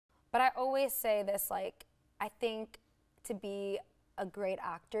But I always say this, like, I think to be a great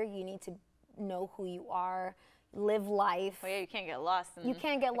actor, you need to know who you are, live life. Well, yeah, you can't get lost in You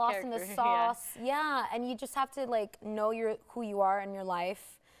can't get lost in the sauce. Yeah, and you just have to, like, know who you are in your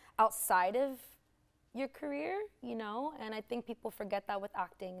life outside of your career, you know? And I think people forget that with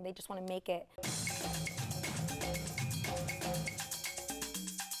acting. They just want to make it.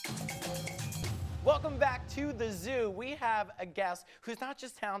 Welcome back to the zoo. We have a guest who's not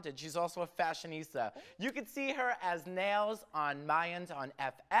just talented, she's also a fashionista. You can see her as Nails on Mayans on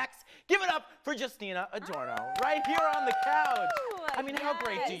FX. Give it up for Justina Adorno, right here on the couch. I mean, how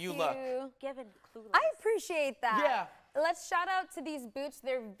great do you look? Given clueless. I appreciate that. Yeah. Let's shout out to these boots.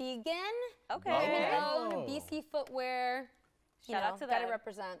 They're vegan. Okay. BC footwear. Shout out to gotta them.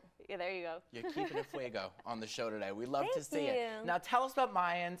 represent. Yeah, there you go. You're keeping it fuego on the show today. We love to see Thank it. you. Now tell us about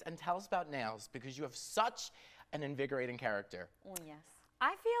Mayans and tell us about Nails, because you have such an invigorating character. Oh, yes.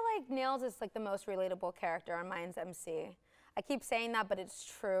 I feel like Nails is like the most relatable character on Mayans MC. I keep saying that, but it's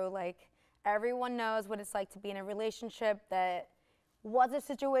true. Like, everyone knows what it's like to be in a relationship that was a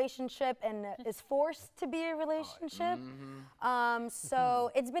situationship and is forced to be a relationship.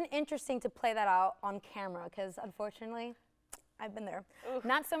 So it's been interesting to play that out on camera, because unfortunately, I've been there. Oof.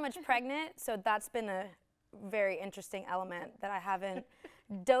 Not so much pregnant, so that's been a very interesting element that I haven't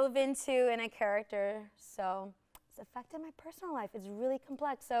dove into in a character. So it's affected my personal life. It's really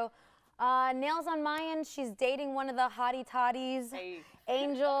complex. So Nails on Mayans, she's dating one of the hottie toddies,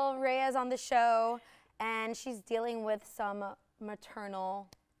 Angel Reyes on the show, and she's dealing with some maternal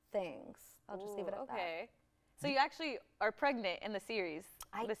things. I'll just leave it at that. Okay. So you actually are pregnant in the series,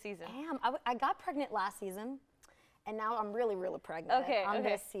 this season. I am. I got pregnant last season. And now I'm really, really pregnant on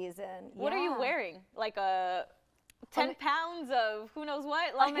this season. What are you wearing? Like 10 pounds of who knows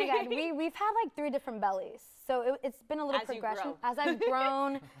what? Like, oh my God, we've had like 3 different bellies. So it's been a little progression as I've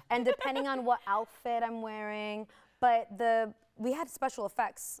grown, and depending on what outfit I'm wearing. But we had special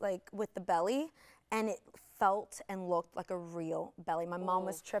effects like with the belly, and it felt and looked like a real belly. My mom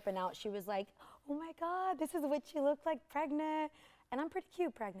was tripping out. She was like, "Oh my God, this is what you look like pregnant." And I'm pretty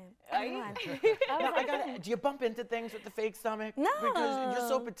cute pregnant. Do you bump into things with the fake stomach? No. Because you're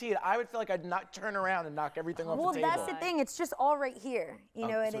so petite. I would feel like I'd not turn around and knock everything off the table. Well, that's the thing. It's just all right here. You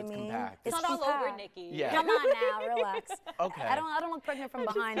know what I mean? Compact. It's not all over, Nikki. Yeah. Come on now, relax. Okay. I don't look pregnant from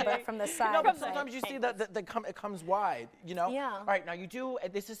behind, but from the side. No, but sometimes you see that it comes wide, you know? Yeah. All right, now you do,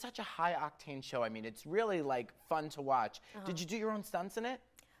 this is such a high octane show. I mean, it's really like fun to watch. Did you do your own stunts in it?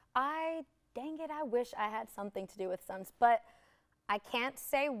 Dang it, I wish I had something to do with stunts, but I can't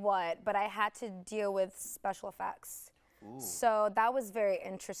say what, but I had to deal with special effects. Ooh. So that was very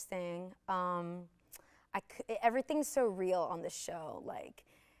interesting. Everything's so real on the show, like,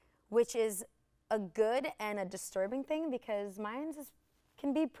 which is a good and a disturbing thing, because Mayans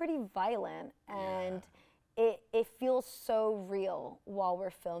can be pretty violent, and it feels so real while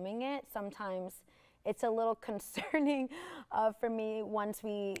we're filming it. Sometimes it's a little concerning for me once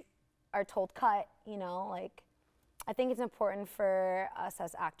we are told cut, you know, like, I think it's important for us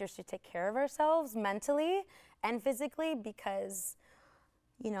as actors to take care of ourselves mentally and physically, because,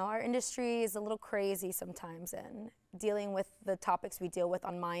 you know, our industry is a little crazy sometimes, and dealing with the topics we deal with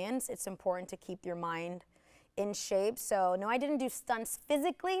on Mayans, it's important to keep your mind in shape. So no, I didn't do stunts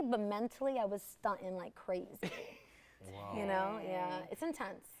physically, but mentally I was stunting like crazy. Wow. You know, yeah, it's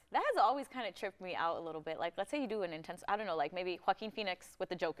intense. That has always kind of tripped me out a little bit. Like, let's say you do an intense, I don't know, like maybe Joaquin Phoenix with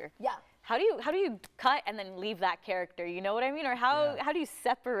the Joker. Yeah. How do you cut and then leave that character? You know what I mean? Or how do you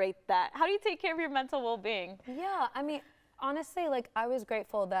separate that? How do you take care of your mental well-being? Yeah, I mean, honestly, like, I was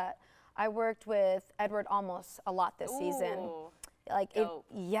grateful that I worked with Edward Olmos a lot this season. Like,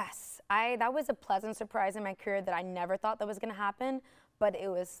 yes, that was a pleasant surprise in my career that I never thought that was gonna happen, but it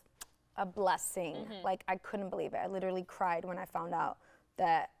was a blessing. Like, I couldn't believe it. I literally cried when I found out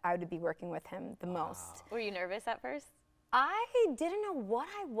that I would be working with him the most. Were you nervous at first? I didn't know what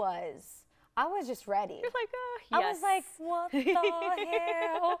I was. I was just ready. You're like, oh, yes. I was like, what the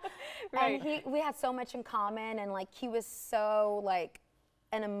hell? Right. And we had so much in common, and like, he was so like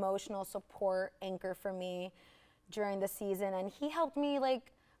an emotional support anchor for me during the season, and he helped me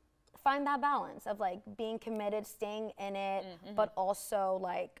like find that balance of like being committed, staying in it, but also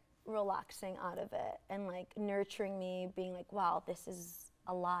like relaxing out of it, and like nurturing me, being like, wow, this is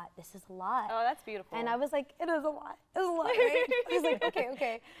a lot. This is a lot. Oh, that's beautiful. And I was like, it is a lot. It's a lot, right? I was like,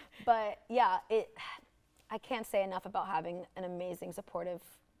 okay. But yeah, I can't say enough about having an amazing, supportive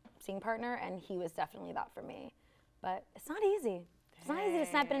scene partner, and he was definitely that for me. But it's not easy. It's not easy to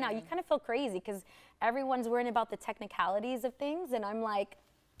snap in and out. You kind of feel crazy because everyone's worrying about the technicalities of things, and I'm like,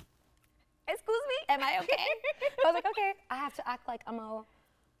 excuse me, am I okay? I was like, okay, I have to act like I'm okay.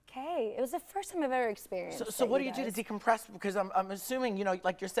 It was the first time I've ever experienced. So what do you do to decompress? Because I'm assuming, you know,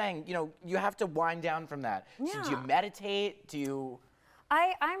 like you're saying, you know, you have to wind down from that. Yeah. So do you meditate? Do you?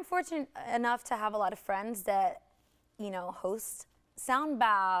 I'm fortunate enough to have a lot of friends that, you know, host sound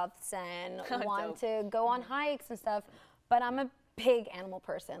baths and want to go on hikes and stuff. But I'm a big animal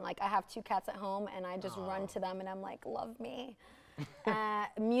person. Like, I have 2 cats at home, and I just run to them, and I'm like, love me.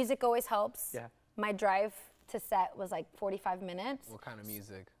 Music always helps. Yeah. My drive to set was like 45 minutes. What kind of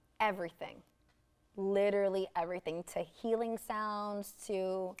music? Everything. Literally everything. To healing sounds,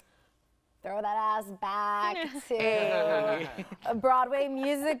 to throw that ass back, to a Broadway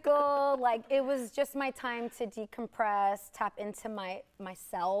musical. Like, it was just my time to decompress, tap into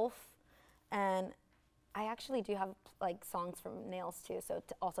myself. And I actually do have like songs from Nails too, so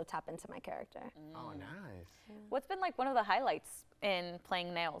to also tap into my character. Oh, nice. Yeah. What's been like one of the highlights in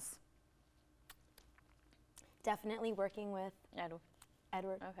playing Nails? Definitely working with Edward.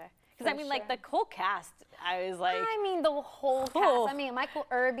 Okay. Because I mean, like, the whole cast, I was like. I mean, the whole cast. I mean, Michael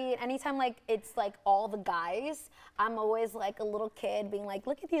Irby, anytime, like, it's, like, all the guys, I'm always, like, a little kid being like,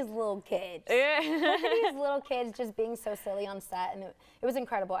 look at these little kids. Yeah. Look at these little kids just being so silly on set. And it was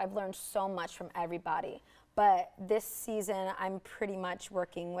incredible. I've learned so much from everybody. But this season, I'm pretty much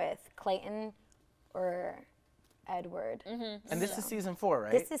working with Clayton or Edward. And this is season 4,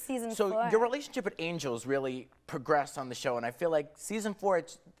 right? This is season 4. So your relationship with Angel's really progressed on the show, and I feel like season 4,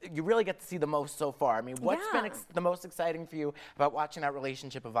 you really get to see the most so far. I mean, what's been the most exciting for you about watching that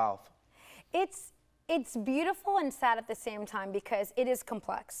relationship evolve? It's beautiful and sad at the same time because it is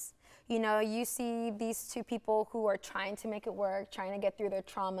complex. You know, you see these 2 people who are trying to make it work, trying to get through their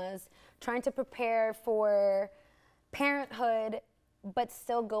traumas, trying to prepare for parenthood, but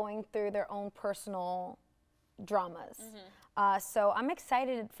still going through their own personal dramas. So I'm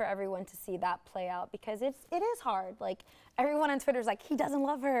excited for everyone to see that play out because it is hard. Like, everyone on Twitter is like, he doesn't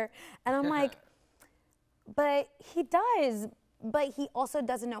love her. And I'm like, but he does, but he also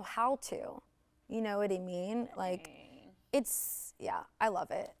doesn't know how to. You know what I mean? Like, yeah, I love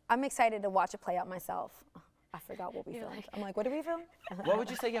it. I'm excited to watch it play out myself. I forgot what we filmed. I'm like, what did we film? What would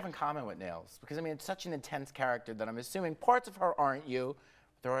you say you have in common with Nails? Because, I mean, it's such an intense character that I'm assuming parts of her aren't you.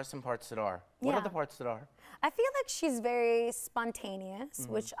 There are some parts that are. What are the parts that are? I feel like she's very spontaneous,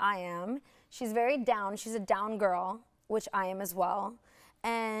 which I am. She's very down. She's a down girl, which I am as well.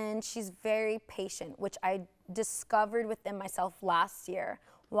 And she's very patient, which I discovered within myself last year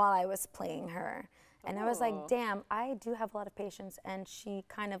while I was playing her. And I was like, damn, I do have a lot of patience. And she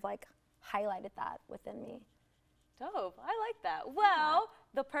kind of like highlighted that within me. Dope. I like that. Well,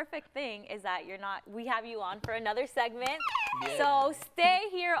 the perfect thing is that we have you on for another segment. Yeah. So stay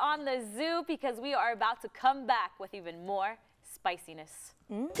here on the Zoo because we are about to come back with even more spiciness.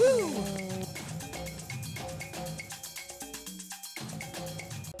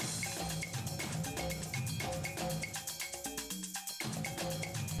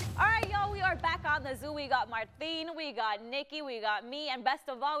 All right, y'all, we are back on the Zoo. We got Martin, we got Nikki, we got me, and best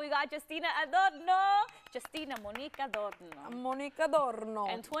of all, we got Justina Adorno. Justina Monica Adorno. Monica Adorno.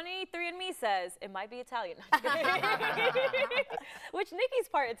 And 23andMe says it might be Italian. Which Nikki's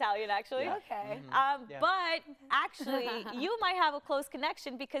part Italian, actually. Yeah. Okay. But actually, you might have a close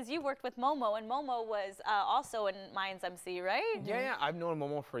connection because you worked with Momo, and Momo was also in Mayans MC, right? Yeah, I've known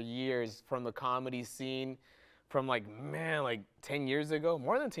Momo for years from the comedy scene, from like 10 years ago,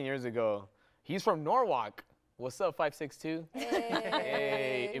 more than 10 years ago. He's from Norwalk. What's up, 562?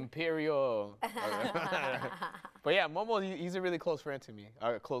 Hey, Imperial. But yeah, Momo, he's a really close friend to me,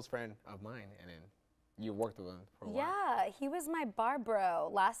 a close friend of mine, and then you worked with him for a while. Yeah, he was my bar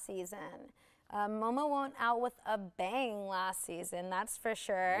bro last season. Momo went out with a bang last season, that's for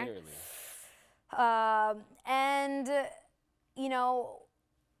sure. Literally. And, you know,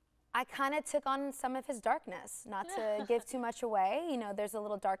 I kind of took on some of his darkness, not to give too much away. You know, there's a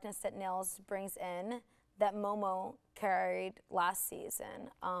little darkness that Nails brings in that Momo carried last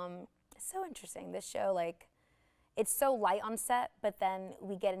season. It's so interesting. This show, like, it's so light on set, but then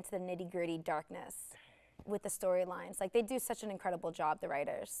we get into the nitty-gritty darkness with the storylines. Like, they do such an incredible job, the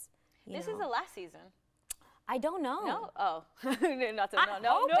writers. This is the last season. I don't know. No? Oh. Not to I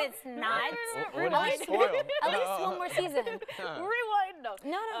hope it's not. What did you spoil? At least one more season. Rewind.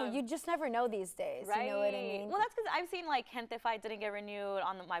 No, you just never know these days. Right. You know what I mean? Well, that's because I've seen like Gente Fight didn't get renewed,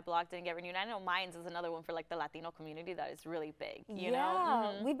 my blog didn't get renewed. I know Mayans is another one for like the Latino community that is really big, you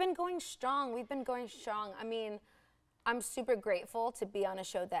know? We've been going strong. I mean, I'm super grateful to be on a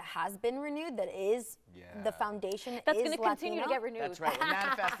show that has been renewed, that is the foundation That's is going to continue to get renewed. That's right. We're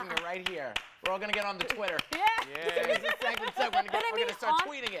manifesting it right here. We're all going to get on the Twitter. Yeah. This is the segment, so we're going to start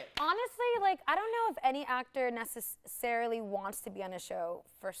tweeting it. Honestly, like, I don't know if any actor necessarily wants to be on a show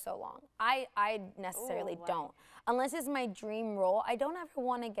for so long. I necessarily don't. Unless it's my dream role, I don't ever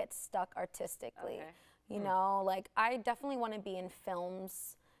want to get stuck artistically. Okay. You know, like, I definitely want to be in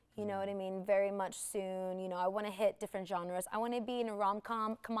films. You know what I mean? Very much soon. You know, I want to hit different genres. I want to be in a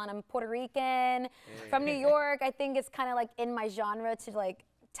rom-com. Come on, I'm Puerto Rican, from New York. I think it's kind of like in my genre to like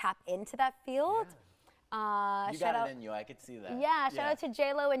tap into that field. You got it in you. I could see that. Yeah, shout out to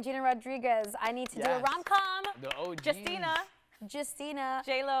J-Lo and Gina Rodriguez. I need to do a rom-com. The OGs. Justina.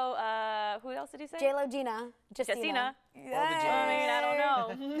 J-Lo, who else did he say? J-Lo, Gina. Justina. Yes. I mean, I don't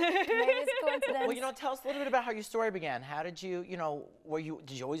know. Maybe it's a coincidence. Well, you know, tell us a little bit about how your story began. How did you, you know,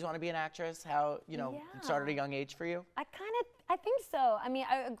 did you always want to be an actress? How, you know, it started at a young age for you? I think so. I mean,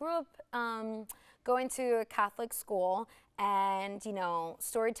 I grew up going to a Catholic school, and, you know,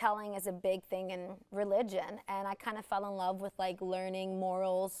 storytelling is a big thing in religion, and I kind of fell in love with, like, learning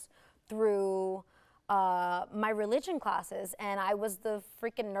morals through my religion classes, and I was the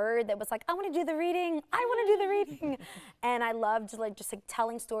freaking nerd that was like, I want to do the reading, I want to do the reading. And I loved like just like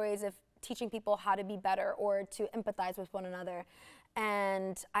telling stories of teaching people how to be better or to empathize with one another.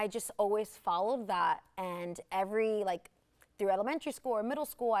 And I just always followed that, and through elementary school or middle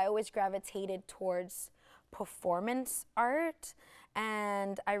school, I always gravitated towards performance art.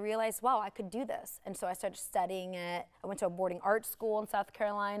 And I realized, wow, I could do this. And so I started studying it. I went to a boarding art school in South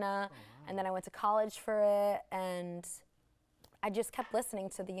Carolina, and then I went to college for it. And I just kept listening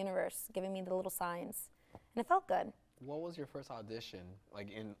to the universe, giving me the little signs. And it felt good. What was your first audition,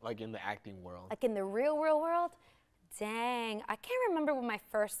 like in the acting world? Like in the real world? Dang, I can't remember what my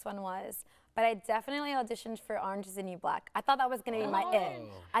first one was, but I definitely auditioned for Orange Is the New Black. I thought that was gonna be my it.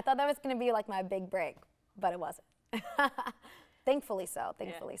 I thought that was gonna be like my big break, but it wasn't. Thankfully so,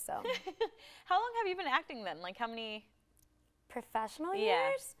 thankfully so. How long have you been acting then? Like how many? Professional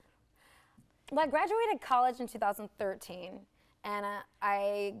years? Well, I graduated college in 2013, and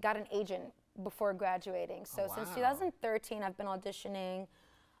I got an agent before graduating. So since 2013, I've been auditioning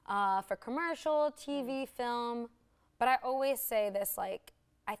for commercial, TV, film. But I always say this, like,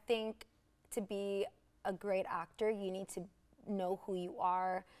 I think to be a great actor, you need to know who you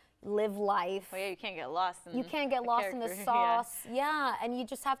are, live life. Well, yeah, you can't get lost in You can't get lost in the sauce. Yeah, and you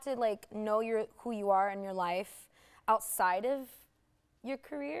just have to, like, know who you are in your life outside of your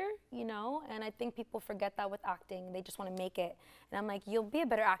career, you know? And I think people forget that with acting. They just want to make it. And I'm like, you'll be a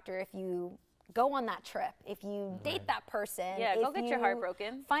better actor if you go on that trip, if you date that person. Yeah, go get your heart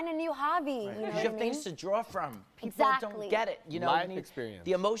broken. Find a new hobby. You know You what I have mean? things to draw from. People Exactly. don't get it. You know, Life you need experience.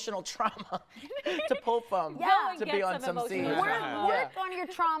 the emotional trauma to pull from Yeah. Go and to get be on some some scene. emotional Work on your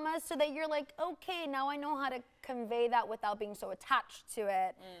traumas so that you're like, okay, now I know how to convey that without being so attached to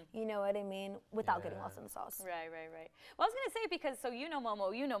it. You know what I mean? Without getting lost in the sauce. Right. Well, I was gonna say, because so you know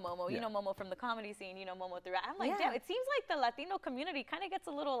Momo, you know Momo from the comedy scene, you know Momo throughout. I'm like, damn, it seems like the Latino community kind of gets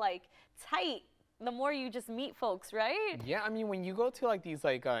a little like tight the more you just meet folks, right? Yeah, I mean, when you go to like these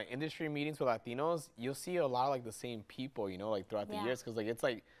like industry meetings with Latinos, you'll see a lot of like the same people, you know, like throughout the years, because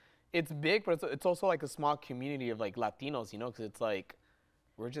like it's big, but it's also like a small community of like Latinos, you know, because it's like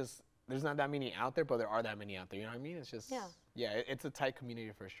there's not that many out there, but there are that many out there. You know what I mean? It's just it's a tight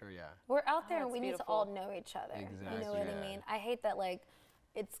community for sure. Yeah. We're out there, and that's we need to all know each other. Exactly. You know what I mean? I hate that like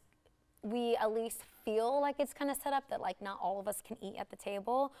we at least feel like it's kind of set up that like not all of us can eat at the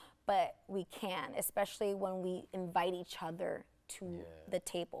table, but we can, especially when we invite each other to the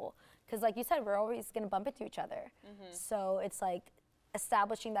table. Because like you said, we're always gonna bump into each other. So it's like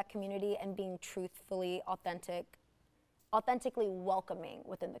establishing that community and being truthfully authentically welcoming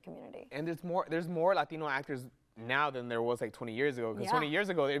within the community. And there's more Latino actors now than there was like 20 years ago. Because 20 years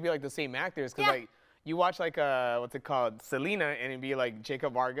ago, it'd be like the same actors. Because like you watch like what's it called, Selena, and it'd be like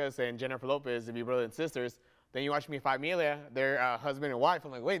Jacob Vargas and Jennifer Lopez, it'd be brother and sisters. Then you watch Mi Familia, they're husband and wife. I'm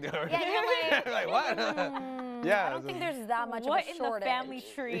like, wait, they're like what? I don't think there's that much of a shortage. What in the family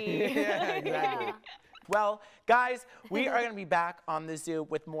tree? Yeah, exactly. Well, guys, we are going to be back on the Zoo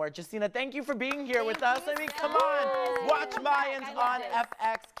with more. Justina, thank you for being here with us. I mean, come on. Watch Mayans on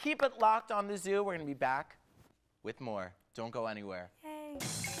FX. Keep it locked on the Zoo. We're going to be back with more. Don't go anywhere. Hey.